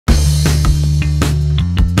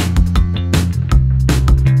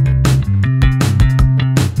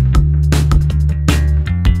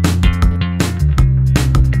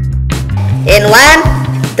1,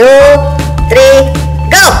 2, 3,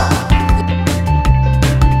 go!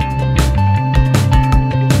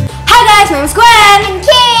 Hi guys, my name is Gwen. And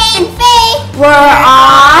Kay. And Faye. We're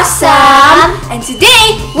awesome. And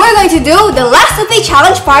today, we're going to do the last of the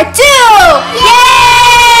challenge part 2. Yay!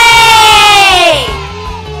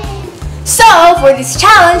 So, for this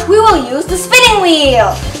challenge, we will use the spinning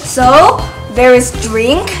wheel. So, there is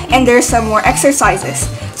drink and there's some more exercises.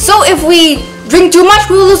 So, if we drink too much,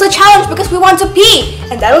 we will lose the challenge because we want to pee.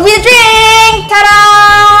 And that will be the drink!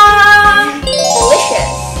 Ta-da! Delicious.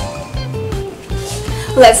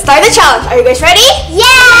 Let's start the challenge. Are you guys ready?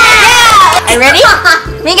 Yeah! Are you ready?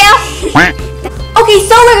 Miguel? Okay,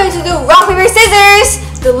 so we're going to do rock, paper, scissors.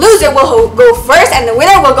 The loser will go first and the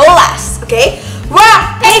winner will go last. Okay?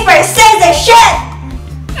 Rock, paper, scissors, shoot!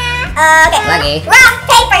 Okay. Lagi. Rock,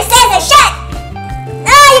 paper, scissors, shoot!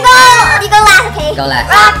 No, you go last, okay? Go last.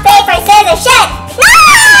 Rock, paper, scissors, shoot! No!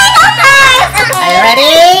 Okay. Are you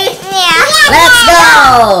ready? Yeah. Let's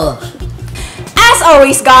go! As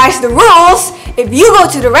always, guys, the rules. If you go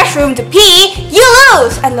to the restroom to pee, you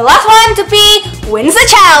lose. And the last one to pee wins the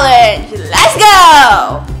challenge. Let's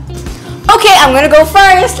go! Okay, I'm gonna go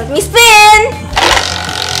first. Let me spin.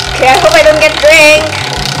 Okay, I hope I don't get drink.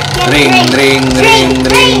 Ring, ring, ring,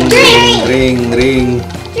 ring, ring, ring, ring.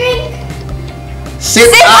 Drink. Sit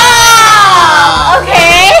Sit up! up!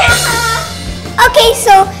 Okay. Okay,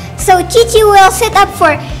 so Chichi will sit up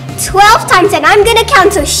for 12 times and I'm gonna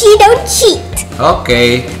count so she don't cheat.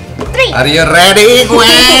 Okay. 3. Are you ready, Gwen?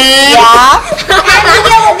 Yeah. And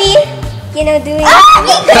Miguel will be, doing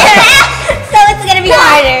so it's gonna be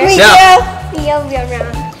harder. Siap. Miguel will be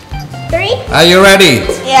around. 3. Are you ready?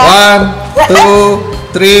 Yeah. 1,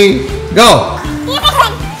 2, 3, go! 1,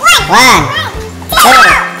 2,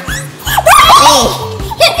 3,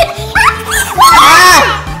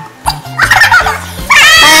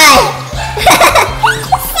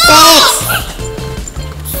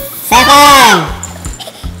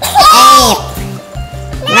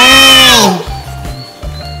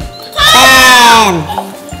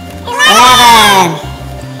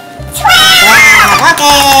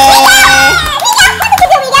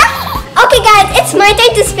 Okay guys, it's my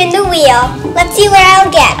turn to spin the wheel. Let's see where I'll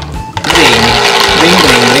get. Ring,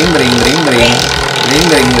 ring, ring, ring, ring, ring. Ring,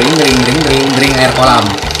 ring, ring, ring, ring, ring, ring air kolam.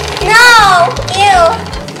 No! Ew.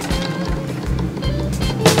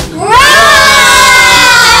 Right!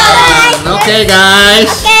 Okay, guys.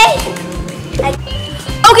 Okay.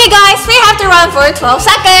 Okay, guys, we have to run for 12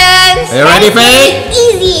 seconds. Are you ready, Faye?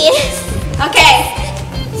 Easy. Okay.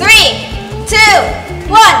 3, 2,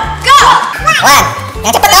 1, go! 1,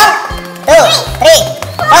 yang cepet dong. 2, 3,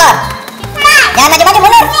 4. Jangan maju-maju,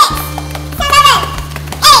 mundur.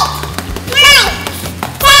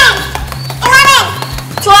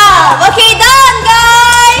 12. Okay, done,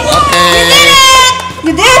 guys. Okay. You did it.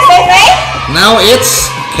 You did it, Faye, right? Now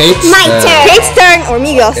it's Kate's My turn. Kate's turn or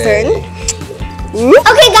Miguel's Okay. turn.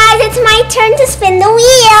 Okay guys, it's my turn to spin the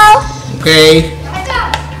wheel. Okay.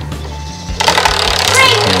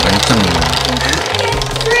 Ring. Yang kenceng.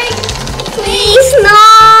 Ring. Please no.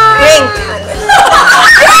 Ring.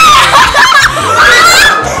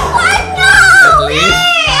 At least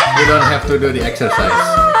you don't have to do the exercise.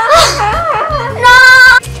 No.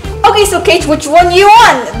 Okay, so Kate, which one you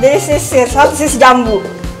want? This is jambu.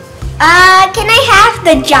 Can I have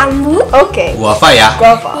the jambu? Okay. Guava ya?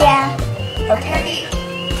 Guava. Yeah. Okay.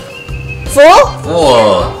 Full?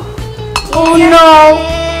 Wow. Oh no.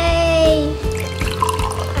 Yay.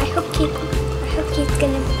 I hope Kate's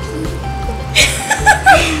gonna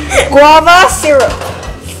Guava syrup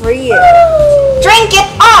for you. Drink it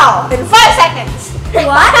all in 5 seconds.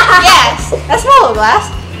 What? Yes. A small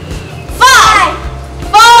glass. 5,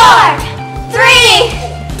 4, 3,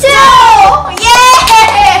 2. Yay!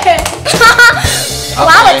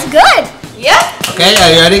 Wow, it's good. Yep. Okay, are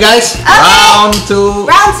you ready, guys? Okay. Round 2.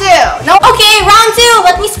 Round 2. No. Okay, round 2.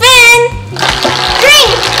 Let me spin. Drink.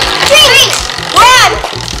 Drink. Run.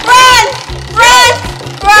 Run. Run.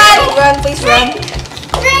 Run. Run, please run.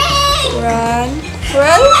 Drink. Run.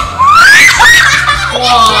 Run.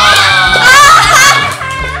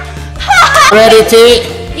 Ready, Ci?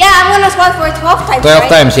 Yeah, I'm gonna squat for 12 times. 12 right?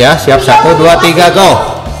 times ya. Siap, 1, 2, 3,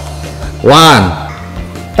 go. 1,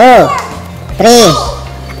 2, 3,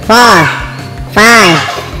 4, 5,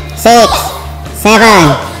 6, 7,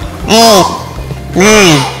 8,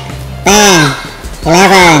 9, 10,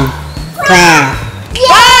 11, 12.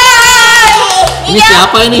 Ini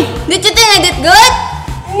siapa ini? Did you think I did good?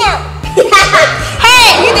 No.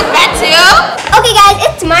 Hey, you did bad too. Okay guys,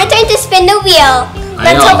 it's my turn to spin the wheel.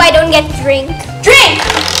 Let's Ayo. hope I don't get drink. Drink.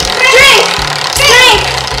 Drink. Drink.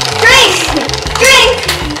 Drink. Drink.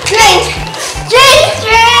 Drink. Drink!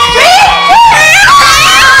 Drink!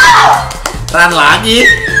 Run lagi.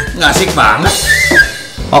 Nggak asik banget.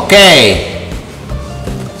 Oke.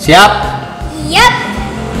 Siap? Yep.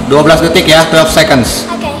 12 detik ya, 12 seconds.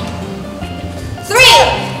 Okay.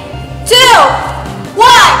 3, 2, 1,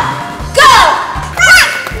 go!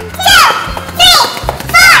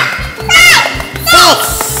 6,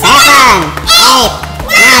 7, 8,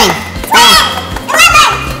 9, 10.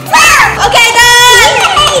 Okay, done!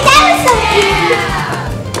 Hey, that was so cute.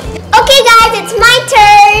 Okay, guys, it's my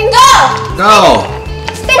turn. Go! Go.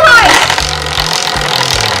 Spin hard.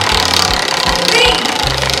 Drink!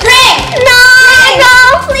 Drink! No, no,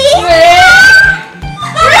 please.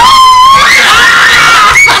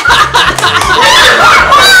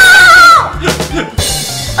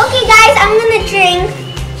 Okay, guys, I'm gonna drink.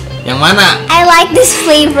 Yang mana? I like this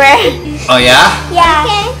flavor. Oh ya? Yeah.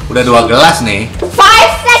 Okay. Udah 2 gelas nih. 5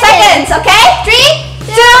 seconds, okay? 3,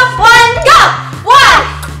 2, 1, go!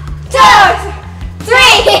 1, 2,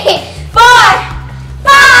 3, 4,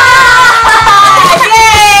 5!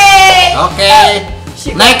 Yay! Oke.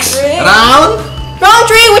 Next drink. round. Round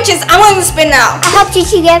 3, which is I'm going to spin now. I hope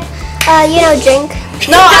Chichi get, drink.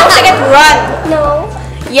 No, I'm going to get run. No.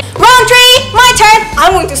 Yeah. Round 3, my turn.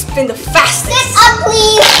 I'm going to spin the fastest. Sit up,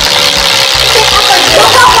 please.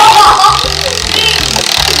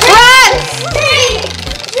 Run!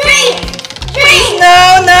 Drink.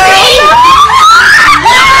 No, no.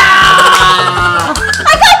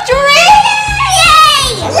 I got drink!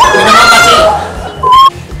 Yay! Minum apa sih?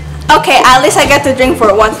 Okay, at least I get to drink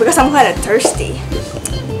for once because I'm kind of thirsty.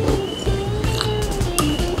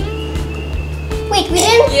 Wait, we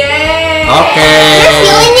didn't. Yay! Okay. You're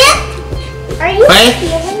feeling it? Are you Faye,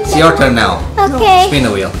 feeling it's your turn now. Okay. Spin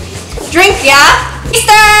the wheel. Drink, yeah? It's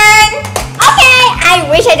turn! Okay. I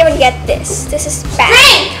wish I didn't get this. This is bad.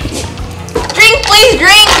 Drink! Drink, please,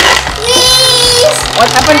 drink! Please. What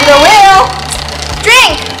happened to the wheel?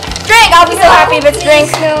 Drink! Drink! I'll be so happy if it's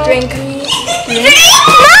drink. No. Drink. Drink.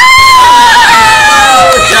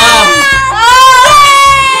 Jump.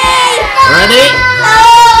 Ready?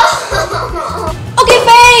 Okay,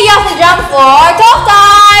 Faye, you have to jump for 12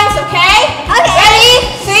 times, okay? Okay. Ready?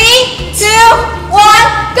 3, 2,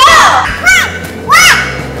 1, go! 1,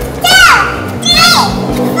 2, 3,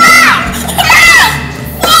 4, 5, 6, 7,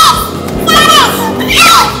 8,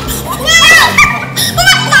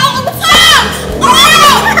 9,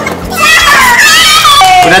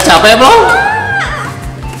 10. Udah capek belum?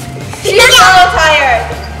 She's so tired.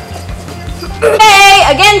 Okay,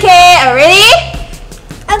 again, Kay. Are you ready?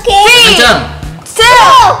 Okay. Kencang.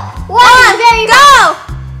 2, 1, very go!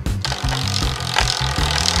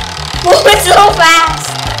 Move so fast.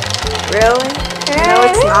 Really? No,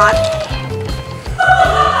 it's not.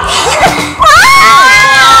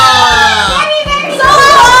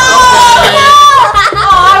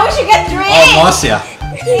 Oh, I wish you could drink. Almost ya.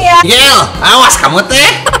 Yeah. Gel, awas kamu teh.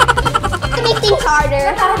 To make things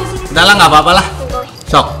harder. Udah lah, nggak apa-apa lah.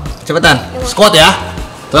 Sok, cepetan. Squat ya.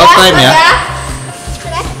 12 time ya.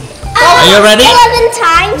 Are you ready? 11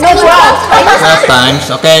 times. No, 12 times. 12 times.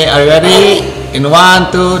 Okay, are you ready? In 1,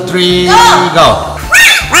 2, 3, go.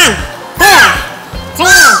 1, 2, 3, 4,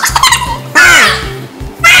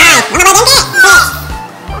 5. Mga bagindi.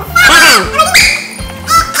 6,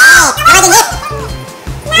 7,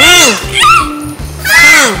 8,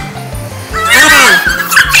 9,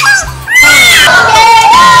 10.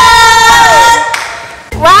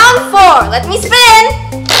 Round 4. Let me spin.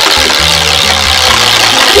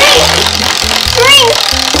 Drink.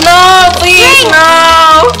 No, please, Drink.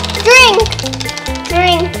 no. Drink.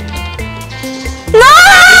 Drink. No!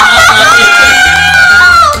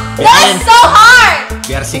 That's so hard.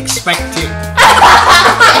 Biar six pack sih.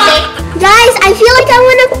 Guys, I feel like I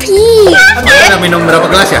want to pee. Oke, udah minum berapa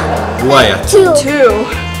gelas ya? 2 ya. 2. 2.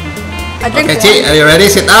 I drink Oke, Ci, are you ready?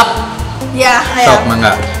 Sit up. Yeah, I Sok, am.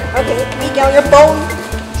 mangga. Okay, peek out your bone.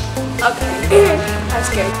 Okay. I'm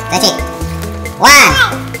scared. That's it. 1,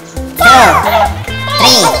 2,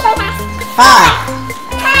 3, 4,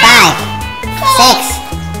 5, 6,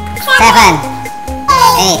 7,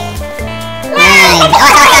 8, 9.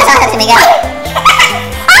 Awas, Mega.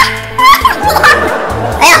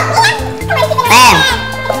 Ayo. 10,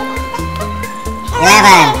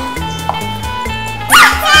 11.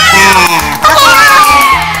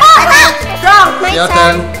 My Your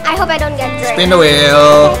turn. turn. I hope I don't get drink. Spin the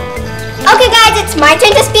wheel. Okay, guys, it's my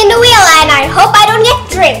turn to spin the wheel, and I hope I don't get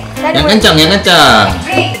drink. Yang kencang, yang kencang.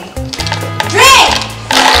 Drink. Drink.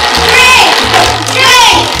 Drink.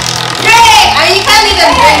 Drink. Drink. I mean, you can't make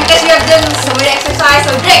them drink because you have done so many exercise.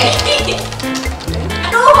 So drink.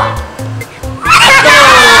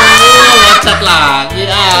 Loncat lagi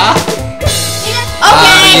ah.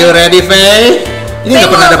 you ready, Faye? Ini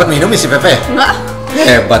nggak pernah dapat minum si Faye? Enggak.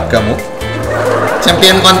 Hebat kamu.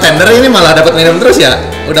 Champion contender ini malah dapat minum terus ya?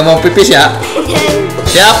 Udah mau pipis ya?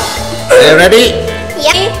 Siap? Are you ready?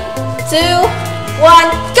 Yep. 2,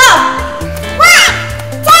 1, go!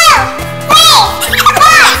 1, 2, 3,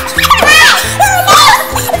 4, 5, 6, 7,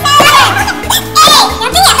 8,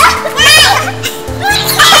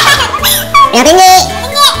 9. Yang tinggi.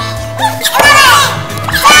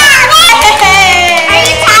 Are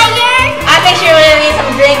you tired? I think she really needs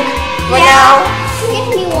some drink right now.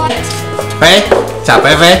 Give me water. Faye,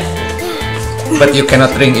 capek Faye? But you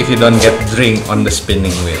cannot drink if you don't get drink on the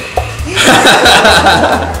spinning wheel.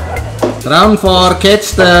 Round 4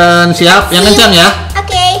 kids turn. Siap? Yang kencang ya?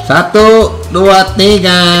 Okay. 1, 2, 3.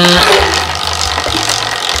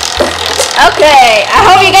 Okay, I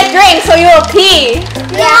hope you get drink so you will pee.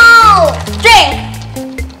 No. Drink!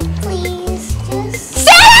 Please just Sit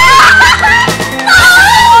stop.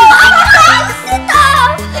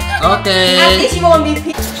 At Oke. least you won't be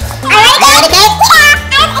pee. Alright, Ready, Faye?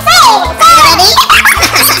 I'm afraid. Ready?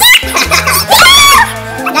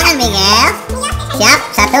 Jangan Miguel. Siap?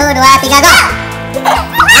 1, 2, 3, go!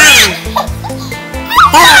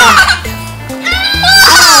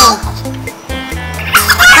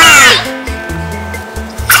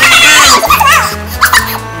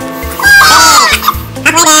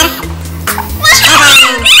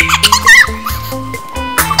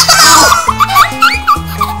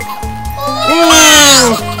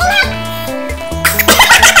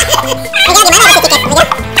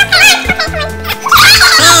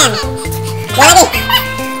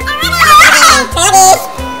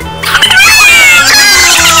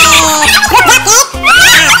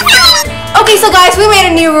 'Kay, so guys, we made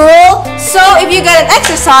a new rule. So if you get an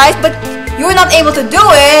exercise but you're not able to do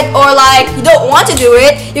it, or like you don't want to do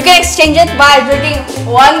it, you can exchange it by drinking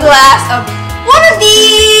 1 glass of one of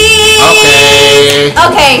these. Okay.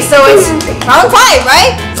 Okay, so it's round 5,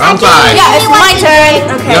 right? Round 5. Yeah, it's my turn.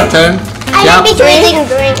 Okay. Your turn. I Siap? will be drinking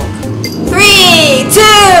drink. 3,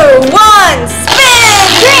 2, 1,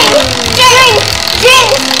 spin! Drink.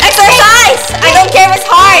 Exercise! I don't care if it's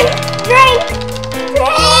hard. Drink.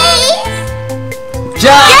 Please.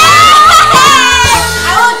 Jump!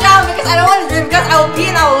 I won't jump because I don't want to drink because I will pee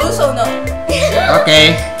and I will lose, so no.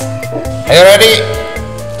 Okay. Are you ready?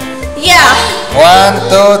 Yeah. 1,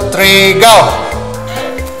 2, 3, go!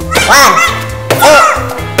 1, 2,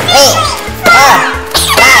 3, 4,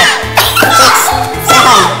 5, 6, 7,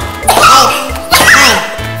 8, 9,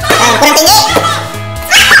 10. Kurang tinggi.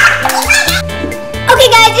 Okay,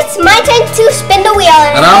 guys, it's my turn to spin the wheel.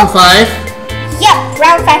 And Round 5. Yep,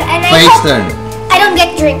 round 5. And I Faye's hope turn. I don't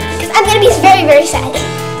get drink because I'm gonna be very, very sad.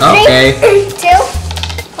 Okay. 3, 2,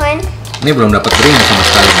 1. Ini belum dapat drink sama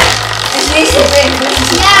sekali.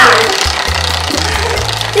 Yeah.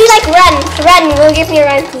 We like run. Will give me a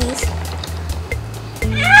run, please.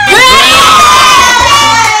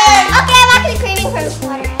 Okay, I'm actually craving for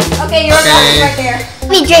water. Okay, your glass is right there.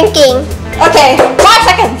 Me drinking. Okay, 5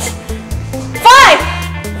 seconds. 5,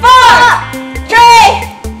 4, 3,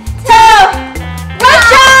 2, good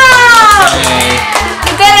job! Okay.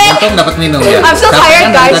 You did it! Untung dapat minum ya. I'm so Capek tired,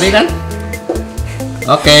 kan dari guys. Tadi kan?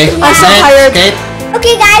 Oke. I'm so Next, tired. Kate.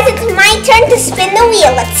 Okay, guys, it's my turn to spin the wheel.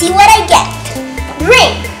 Let's see what I get.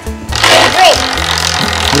 Drink.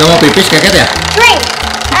 Udah mau pipis Kate ya? Drink.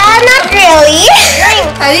 Not really. Drink.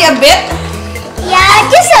 Tadi a bit. Yeah,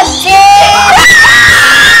 just a bit.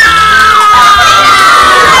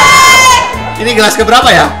 Ini gelas keberapa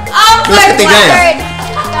ya? Gelas Third ketiga one. ya?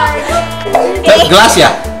 Gelas ya?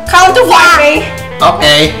 Count to 5, Faye.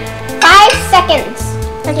 Oke. 5 seconds.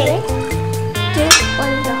 Okay. 2,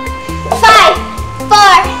 1, go. 5,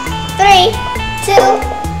 4, 3, 2.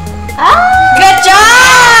 Good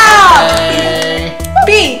job! Okay.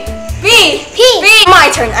 B. My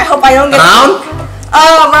turn. I hope I don't get Round?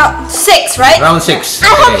 round 6, right? Round 6. I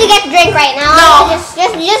hope you get drink right now. No.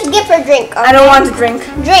 Just give her drink. I don't want to drink.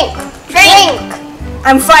 Drink.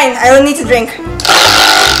 I'm fine. I don't need to drink.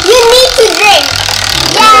 You need to drink.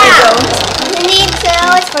 I Yeah. don't. You need to.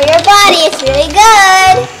 It's for your body. It's really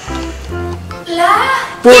good.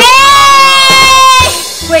 Push. Yay!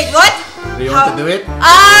 Wait, what? Do you want to do it?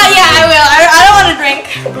 Yeah, I will. I don't want to drink.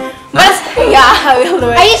 But yeah, I will do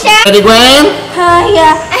Are it. you sure? Ready, Gwen?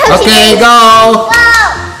 Yeah. I hope Oke, she go. Wow.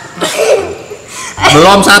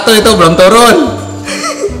 Belum satu itu, belum turun.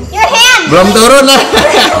 Your hand. Belum turun lah.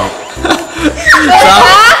 So,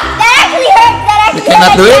 That actually hurt. You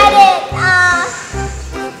cannot do it? Got it.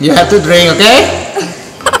 you have to drink, okay?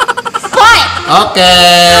 Fine.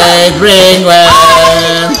 Okay, drink,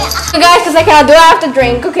 Gwen. So guys, because I cannot do it, I have to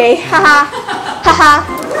drink. Okay. Haha.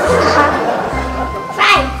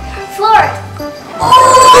 Fine.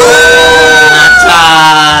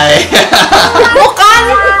 Ngacai. Bukan.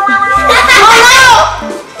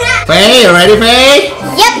 Faye, you ready, Faye?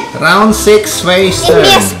 Yep. Round 6, Faye's Give me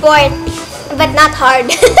a turn. sport, but not hard.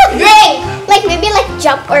 Drink. Like maybe like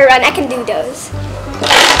jump or run. I can do those.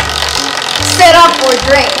 Sit up or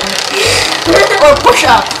drink. Or push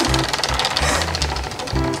up.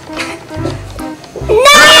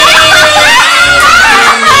 No!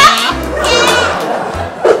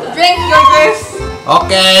 Drink your juice.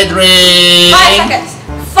 Okay, drink. 5 seconds.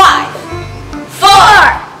 5,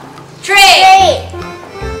 4, 3,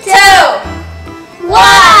 2, 1.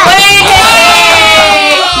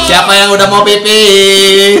 Siapa yang udah mau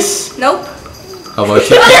pipis? Nope. How about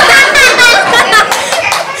you?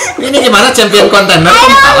 Ini gimana champion kontender? I Kok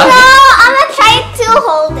don't kalah? know. I'm gonna try to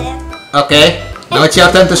hold it. Okay, now it's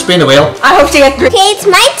your turn to spin the wheel. I hope she gets drink. Okay, it's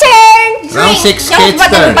my turn. Round 6, No, Kate's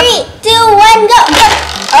but- turn. 3, 2, 1, go.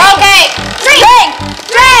 Okay. Drink.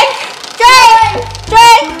 Drink. Drink.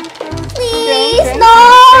 Drink. Please, Drink. no.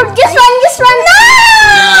 Just run, just run. No!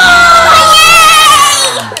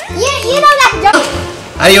 Yay! You know that jump.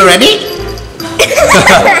 Are you ready?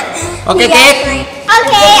 Okay, Kate.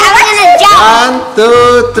 Okay, I'm gonna jump. 1,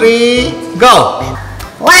 2, 3, go.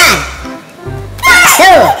 1,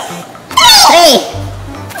 2, 3,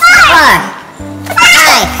 4,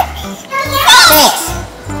 5, 6,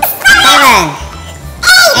 7,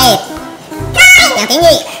 8. Yang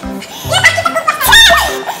tinggi.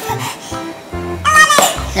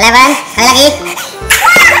 11. Sekali lagi.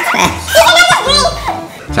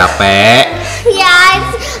 Capek. Yeah,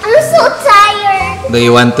 I'm so tired. Do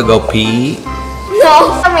you want to go pee?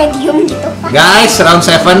 No, medium gitu. Guys, round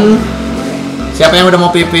 7. Siapa yang udah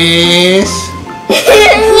mau pipis?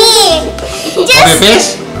 Me. Mau Just pipis?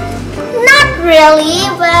 not really,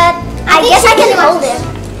 but I guess I can hold it.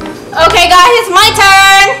 Okay, guys, it's my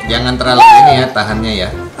turn. Jangan terlalu ini ya, tahannya ya.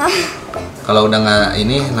 Kalau udah nggak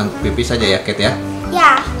ini, pipis aja ya, Kate ya.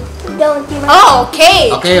 Yeah, don't do it. Oh, okay.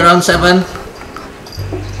 Oke, round 7.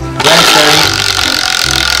 Gwen's turn.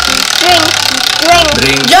 Drink, drink,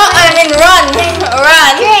 Drink. Jump and then run.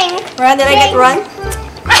 Run. drink. Run. Did I get run?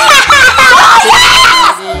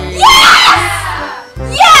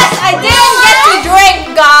 Yes, I didn't get to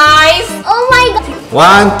drink, guys. Oh my god.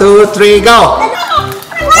 1, 2, 3, go. 1,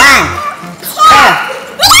 2,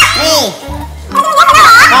 3,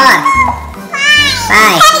 4,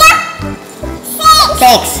 5,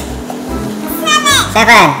 6, 7,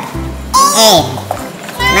 8,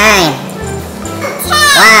 9,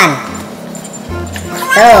 1,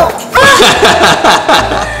 2.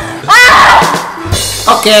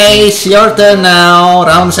 Okay, it's your turn now.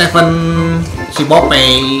 Round 7. Si Bope.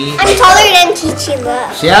 I'm taller than Chichi, look.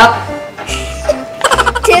 Siap?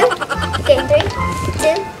 2, okay, 3,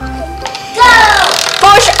 2, go!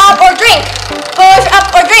 Push up or drink. Push up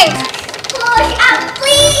or drink. Push up,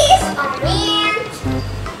 please. Oh man.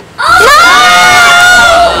 Oh no!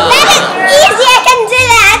 That is easy. I can do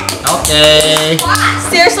that. Okay.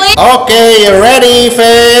 Seriously? Okay, you ready,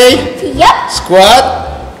 Faye? Yup. Squat.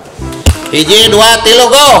 1, 2, 3,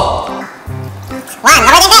 go. 1,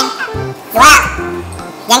 apa jengke? 2,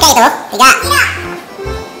 jengke itu. 3, 4,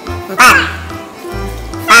 5,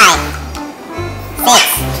 6,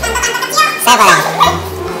 7,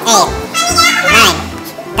 8, 9,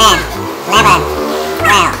 10, 11,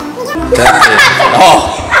 12. Oh,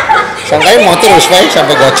 sangkain mau terus, Faye,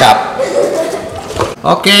 sampai gocap.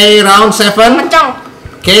 Okay, round 7. Kencang.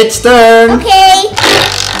 Kate's turn. Okay.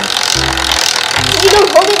 You don't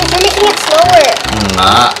hold it. You're making it slower.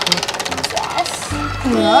 Enggak.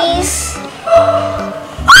 Please.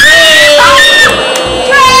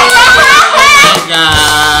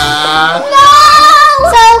 Enggak. No!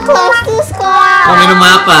 So close to score. Mau minum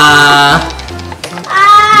apa?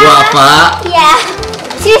 Gua apa? Yeah.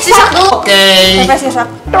 Sisak dulu. Oke. Sampai sisak.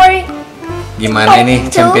 Sorry. Gimana ini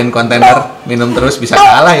champion kontender? Minum terus bisa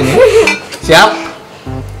kalah ini. Siap?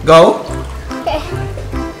 Go. Okay.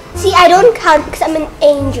 See, I don't count because I'm an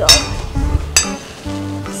angel.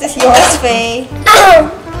 This is yours, Faye.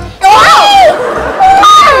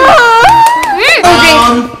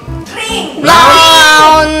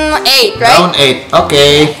 Round 8, right? Round 8.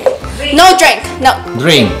 Okay. No drink. No.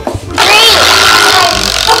 Drink.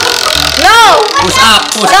 No. Push up.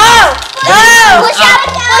 Push No. up. No. Push up,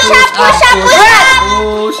 push up, push up, push up.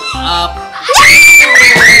 Push up.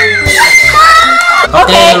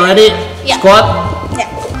 Okay, ready? Yeah. Squat. Yeah.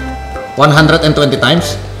 120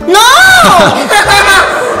 times. No. 12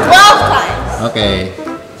 times. Okay.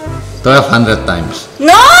 1200 times.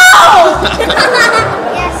 No.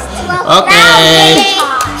 Yes, 12. Okay.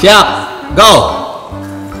 Siap. Go.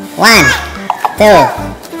 1, 2,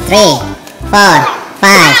 3, 4,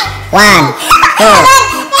 5, 1, 2,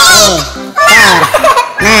 3, 4,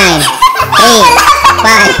 9, 3,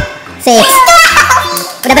 5, 6.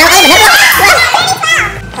 Udah berapa kali bener kok?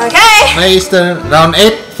 Okay. Faye's turn. Round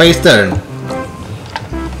 8, Faye's turn.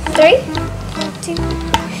 3, 2.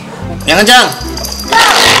 Yang kencang.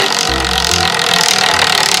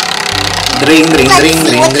 Dring, dring, dring,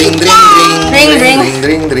 dring, dring, dring, Dring, dring. dring,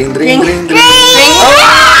 dring, dring, Dring. dring, dring.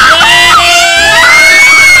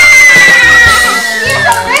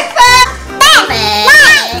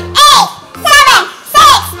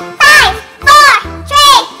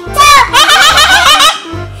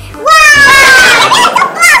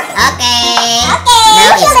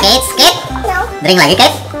 Drink lagi,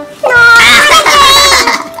 Kate?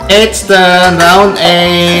 It's turn, round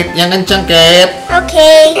 8. Yang kencang, Kate.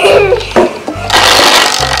 Okay.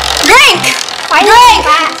 Drink. Drink.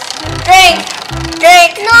 Drink.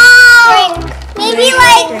 Drink. No. Maybe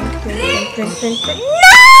like. No.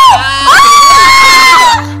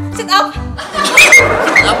 Sit up.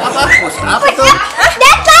 Apa? Push up itu. That's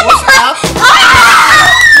not. Push up.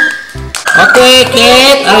 Oke,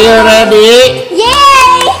 Kate, are you ready?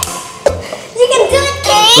 Yay! You can do it,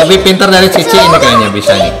 Kate. Lebih pintar dari Cici ini kayaknya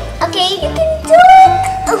bisa nih. Okay, you can do it.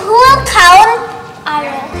 Who will count? I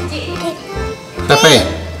will. Faye.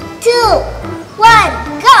 2,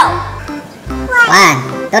 1, go.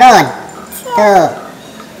 1, turun. 2,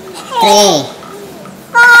 3,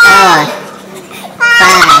 4,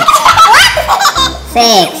 5,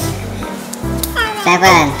 6,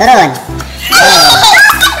 7, turun. 8,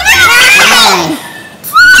 9,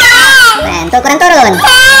 10, tuh kurang turun.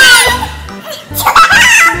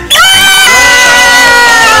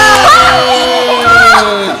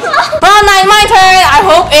 Round 9, my turn. I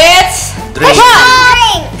hope it's Drink. push up.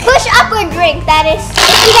 Push up or drink, that is. If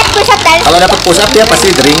you get push up, that is. Kalau dapat push up dia pasti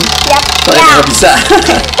drink. Yep. Soalnya nggak bisa.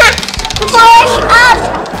 Push up.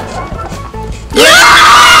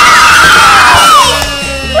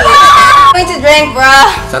 Going to drink, bruh.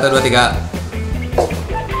 1, 2, 3.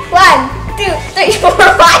 1, 2, 3, 4, 5.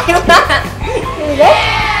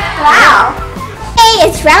 Wow. Hey,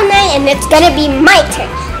 it's round 9 and it's gonna be my turn.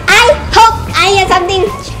 I hope I get something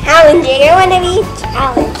challenging. I wanna be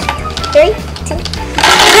challenged. 3, 2.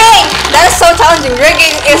 Drink. That is so challenging.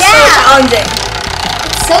 Drinking is so Yeah. challenging.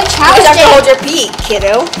 So You have to challenging. hold your pee,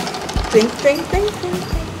 kiddo. Drink, drink, drink, drink.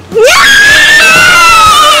 No!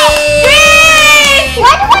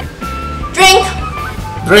 What? Drink.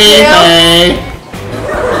 Drink, Yeah. Faye.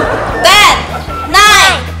 10,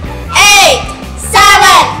 9, 8,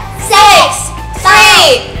 7, 6,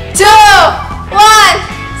 3, 2, 1,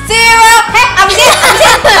 0. Hey, abis it.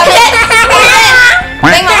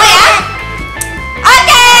 Drink mama ya.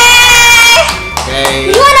 Okay.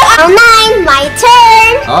 Okay. Round 9, my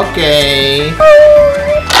turn. Okay.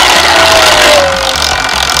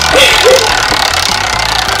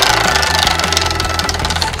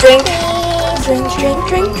 Drink. Drink, drink,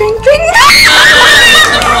 drink, drink, drink.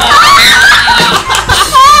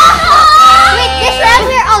 Wait, this round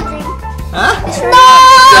we're all drink. Hah? No!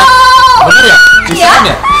 Bener ya? Bisa kan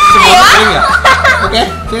ya? Semua Iya. drink ya? Oke,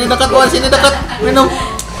 sini dekat, Wan, sini dekat. Minum.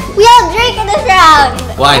 We all drink in this round.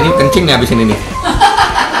 Wah, ini kencing nih abis ini nih.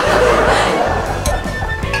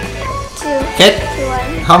 2, Kate,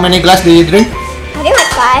 1. how many glass do you drink? I think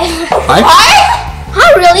like 5. 5?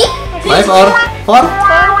 Huh, really? 5 or 4?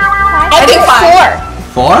 I think 4.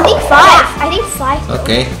 4? I think 5. I think 5.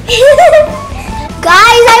 Okay.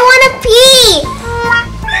 Guys, I want to pee.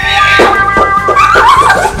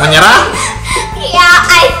 Menyerah? Yeah,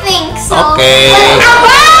 I think so. Okay.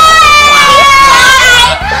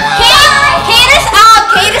 Kate is out.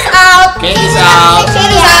 Kate is out. Kate is out.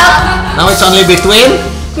 Kate is out. Now it's only between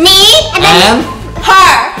Me and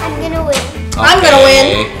her. I'm gonna win. I'm gonna win.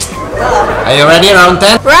 Okay. Are you ready? Round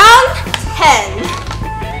 10? Round 10.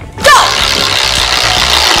 Go!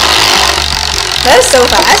 That is so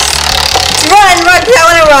fast. Run, run. I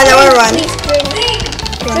wanna run. I wanna run. Please drink.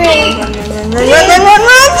 Run.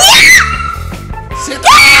 Sit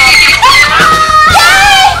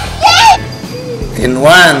In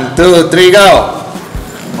 1, 2, 3, go.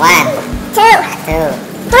 1, 2, 2,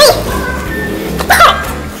 3.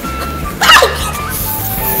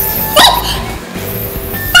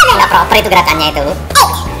 nggak proper itu gerakannya itu.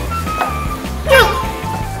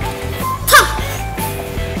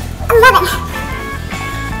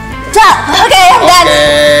 So, okay, I'm done.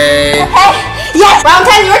 Okay. Okay. Yes. Round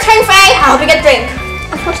 10, your turn, Faye. I hope you get drink.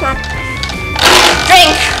 Of course not.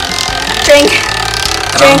 Drink. Drink.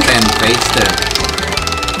 Round 10, Faye's turn.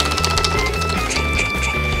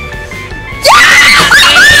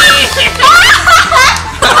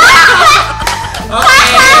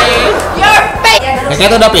 Your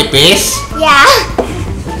Cat udah pipis. Yeah.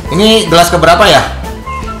 Ini gelas keberapa ya?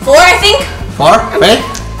 4, I think. 4? Faye?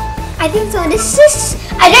 I think so. This is.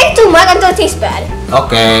 I drank too much until it tastes bad.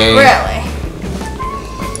 Oke. Really?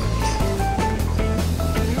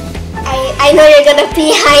 I know you're gonna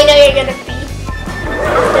pee. I know you're gonna pee.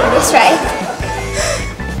 After this, right?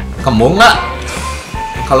 Kembung nggak?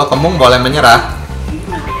 Kalau kembung boleh menyerah.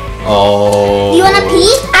 Oh. Do you wanna pee?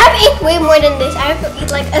 I've ate way more than this. I have to eat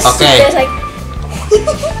like a Okay. there's like.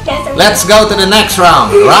 Let's go to the next round.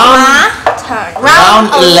 Round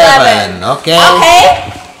 11. Okay. Okay.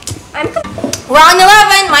 I'm. Round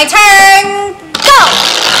 11, my turn. Go.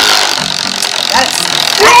 That's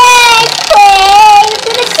Hey, Faye! You're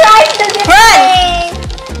gonna try to get Run!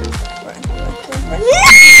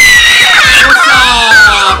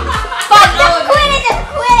 Fuck! Just quit it! Just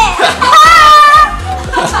quit it!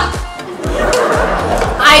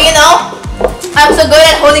 I'm so good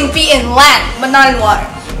at holding pee in land, but not in water.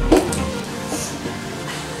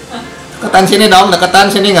 Deketan sini dong, deketan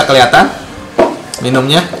sini nggak kelihatan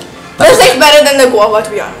minumnya. This tastes better than the guava, to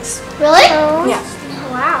be honest. Really? Yeah.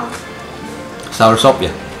 Wow. Sour soap ya.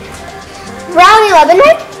 Round 11,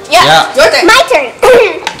 right? Yeah. Yeah. Your turn. My turn.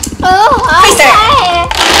 Oh, My turn.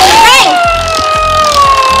 okay.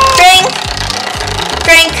 Drink.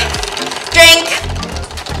 Drink. Drink. Drink.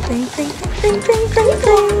 Drink. Drink. Drink. Drink.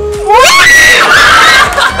 Drink.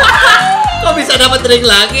 Kok bisa dapat drink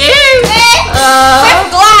lagi? With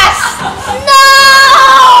glass. No!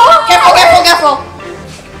 Careful. Careful. Careful.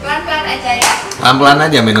 Pelan-pelan aja ya. Pelan-pelan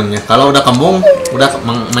aja minumnya. Kalau udah kembung, udah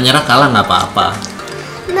menyerah kalah nggak apa-apa.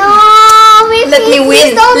 No! Let me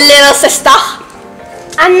win, little sister.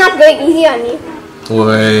 I'm not going easy on you.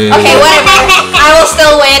 Woi. Okay, whatever. I will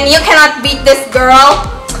still win. You cannot beat this girl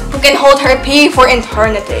who can hold her pee for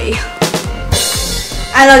eternity.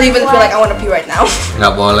 I don't even feel like I want to pee right now.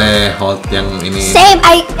 Nggak boleh hold yang ini. Same.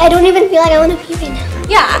 I don't even feel like I want to pee right now.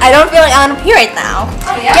 Yeah, I don't feel like I want to pee right now.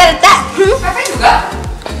 Oh, Yeah. Get it that? Faye juga.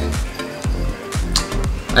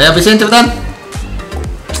 Ayo habisin cepetan.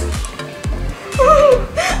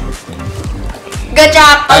 Good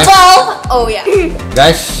job. Ayo. 12. Oh yeah.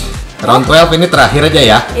 Guys, round 12 ini terakhir aja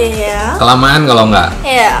ya. Yeah. Kelamaan kalau nggak.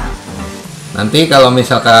 Yeah. Nanti kalau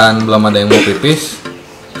misalkan belum ada yang mau pipis,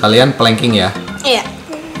 kalian planking ya. Yeah.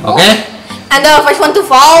 Oke? And the first one to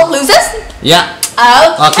fall loses. Ya.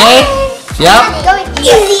 Oh. Oke. Siap. I'm going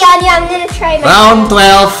easy on you. I'm gonna try my. Round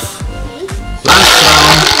 12. Last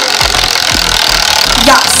round.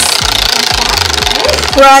 Yes.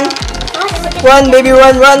 Run. Run, baby,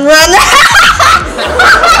 run, run, run.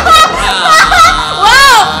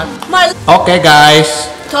 Wow. My Oke guys.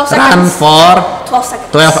 12 Run seconds. for 12 seconds.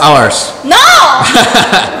 12 hours. No.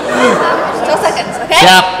 12 seconds. Okay.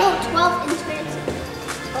 Siap. No, 12 instruments.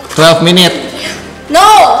 12 menit.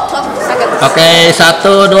 No. 12 seconds. Oke, 1,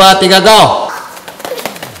 2, 3, go.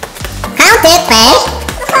 Count it, Faye.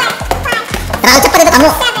 Terlalu cepat itu kamu.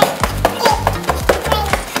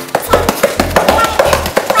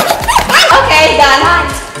 Okay, done.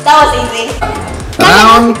 That was easy.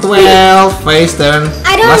 Round 12, Faye's turn.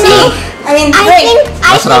 I don't Last know. round. I mean, I drink. think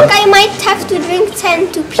Last round. I might have to drink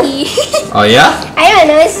 10 to pee. Oh ya? I don't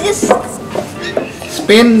know. It's just.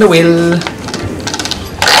 Spin the wheel.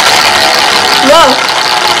 Wrong.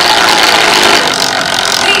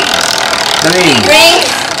 Drink. Drink.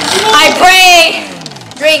 I pray.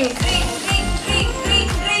 Drink.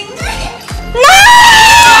 No!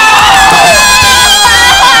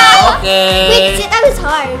 Oke. Wait, shit, that was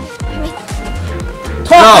hard.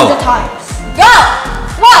 1200 times. Go!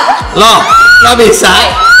 One. Loh, nggak bisa?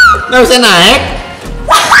 Nggak bisa naik?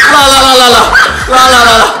 Loh.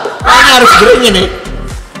 Kayaknya harus drink ini.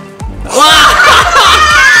 Wah,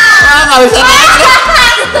 nggak bisa naik nih.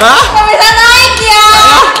 Hah? Gak bisa naik ya.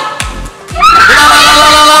 Loh.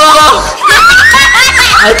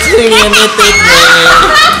 Acing ini tik nih.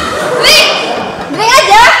 Drink. Drink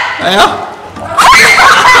aja. Ayo.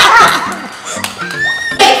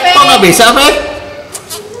 Kok nggak bisa, Faye?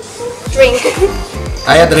 Drink.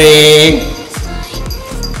 Ayo drink.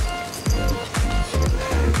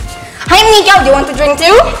 Hi Miguel, do you want to drink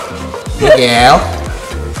too? Miguel.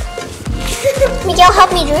 Miguel,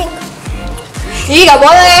 help me drink. Ih, gak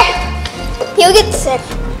boleh. He'll get sick.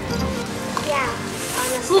 Yeah,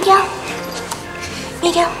 honestly.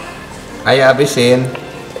 Miguel, Ayo habisin.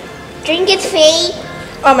 drink it, Faye.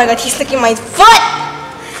 Oh my god, he's licking my foot.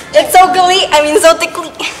 It's so gilly. I mean, so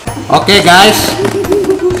tickly. Oke guys,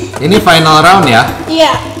 ini final round ya.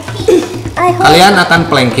 Yeah. I hope. Kalian akan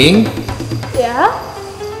planking, Yeah.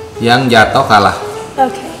 yang jatuh kalah.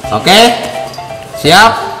 Okay. Oke?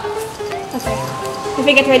 Siap? Okay. If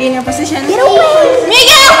you get ready in your position. Get away.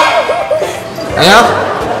 Miguel! Ayo.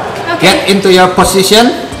 Get into your position.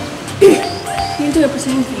 Into your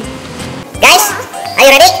position. Guys, are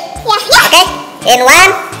you ready? Yeah. Okay. In 1,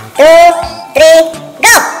 2, 3,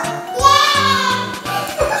 go.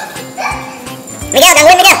 Miguel,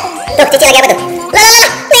 gangguin Miguel. Tuh, Cici lagi apa tuh? Loh,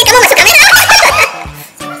 nih kamu masuk kamera.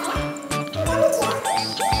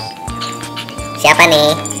 Siapa nih?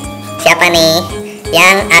 Siapa nih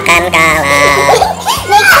yang akan kalah?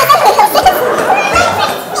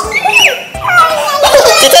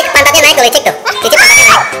 Cici pantatnya naik tuh, licik tuh. Cici pantatnya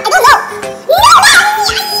naik.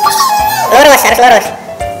 Lurus, harus lurus.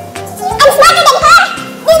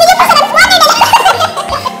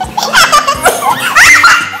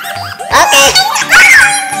 Oke.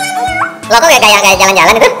 Lo kok gak kayak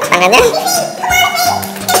jalan-jalan itu tangannya?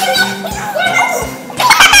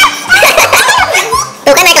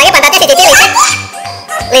 Tuh kan naik lagi pantatnya si Cici, licik.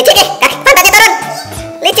 Licik ya, kaki pantatnya turun.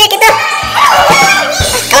 Licik itu.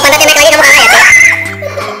 Kalau pantatnya naik lagi kamu kalah ya, Cici.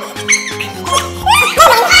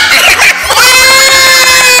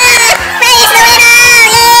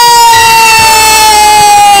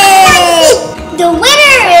 The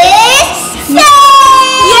winner is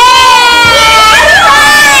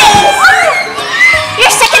your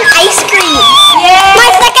second ice cream. My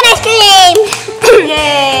second ice cream.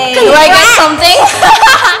 Yay! Do I get something?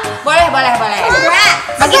 Boleh.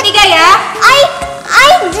 Bagi 3 ya.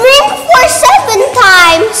 I drink for 7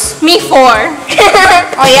 times. Me 4.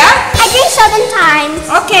 Oh ya? I drink 7 times.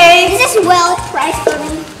 Okay. This is well priced for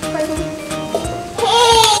me.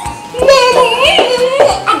 Hey,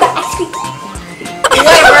 I got ice cream.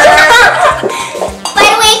 By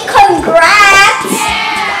the way, congrats.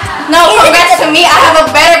 No, congrats to me. I have a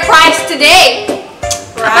better prize today.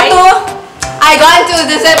 Right? Apa tuh? I got into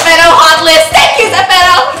the Zepero hot list. Thank you,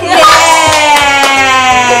 Zepero. Yeah.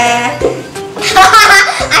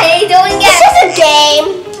 I don't get. It's just a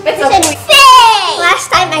game. It's okay. Last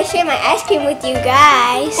time I shared my ice cream with you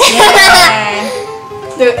guys. Yeah.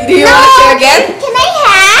 Do you want to share again? Can I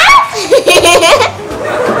have?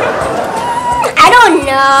 I don't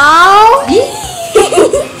know.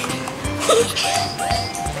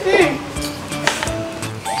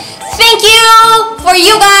 Thank you for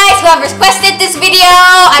you guys who have requested this video.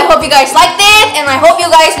 I hope you guys liked it, and I hope you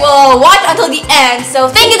guys will watch until the end. So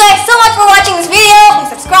thank you guys so much for watching this video.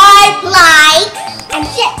 Please subscribe, Like and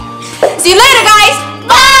share. see you later, guys.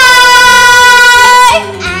 Bye.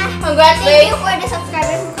 Congrats, Thank you Faye. for the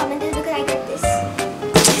subscribers who commented because I did this.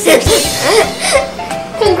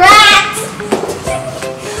 Congrats!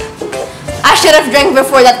 I should have drank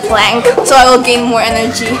before that plank, so I will gain more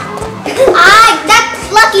energy.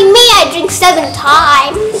 That's lucky me. I drink 7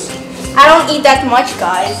 times. I don't eat that much,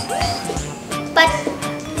 guys. But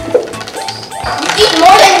You eat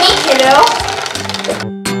more than me,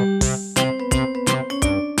 kiddo.